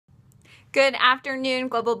Good afternoon,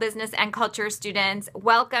 global business and culture students.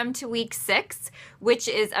 Welcome to week 6, which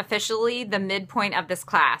is officially the midpoint of this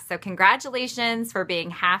class. So congratulations for being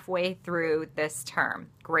halfway through this term.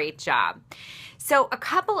 Great job. So a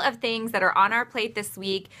couple of things that are on our plate this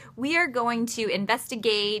week. We are going to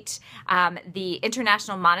investigate the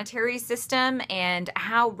international monetary system and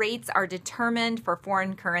how rates are determined for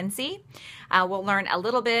foreign currency. We'll learn a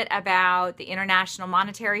little bit about the International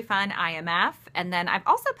Monetary Fund, IMF, and then I've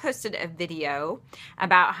also posted a video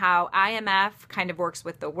about how IMF kind of works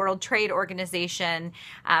with the World Trade Organization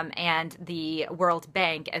and the World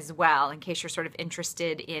Bank as well, in case you're sort of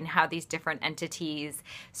interested in how these different entities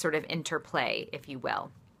sort of interplay, if you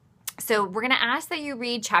will. So we're going to ask that you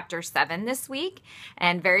read chapter 7 this week,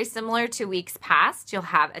 and very similar to weeks past, you'll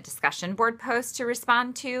have a discussion board post to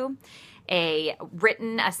respond to, a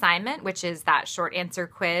written assignment, which is that short answer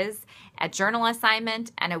quiz, a journal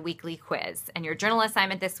assignment, and a weekly quiz. And your journal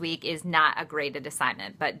assignment this week is not a graded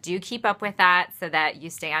assignment, but do keep up with that so that you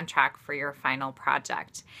stay on track for your final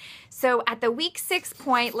project. So at the week 6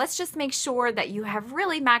 point, let's just make sure that you have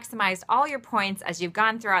really maximized all your points as you've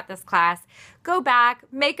gone throughout this class. Go back,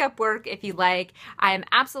 make up work if you like. I am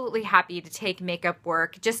absolutely happy to take makeup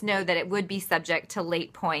work. Just know that it would be subject to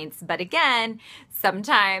late points. But again,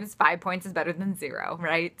 sometimes 5 points is better than 0,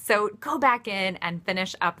 right? So go back in and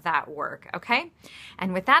finish up that work, okay?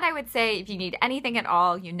 And with that, I would say if you need anything at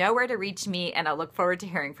all, you know where to reach me, and I look forward to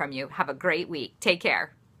hearing from you. Have a great week. Take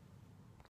care.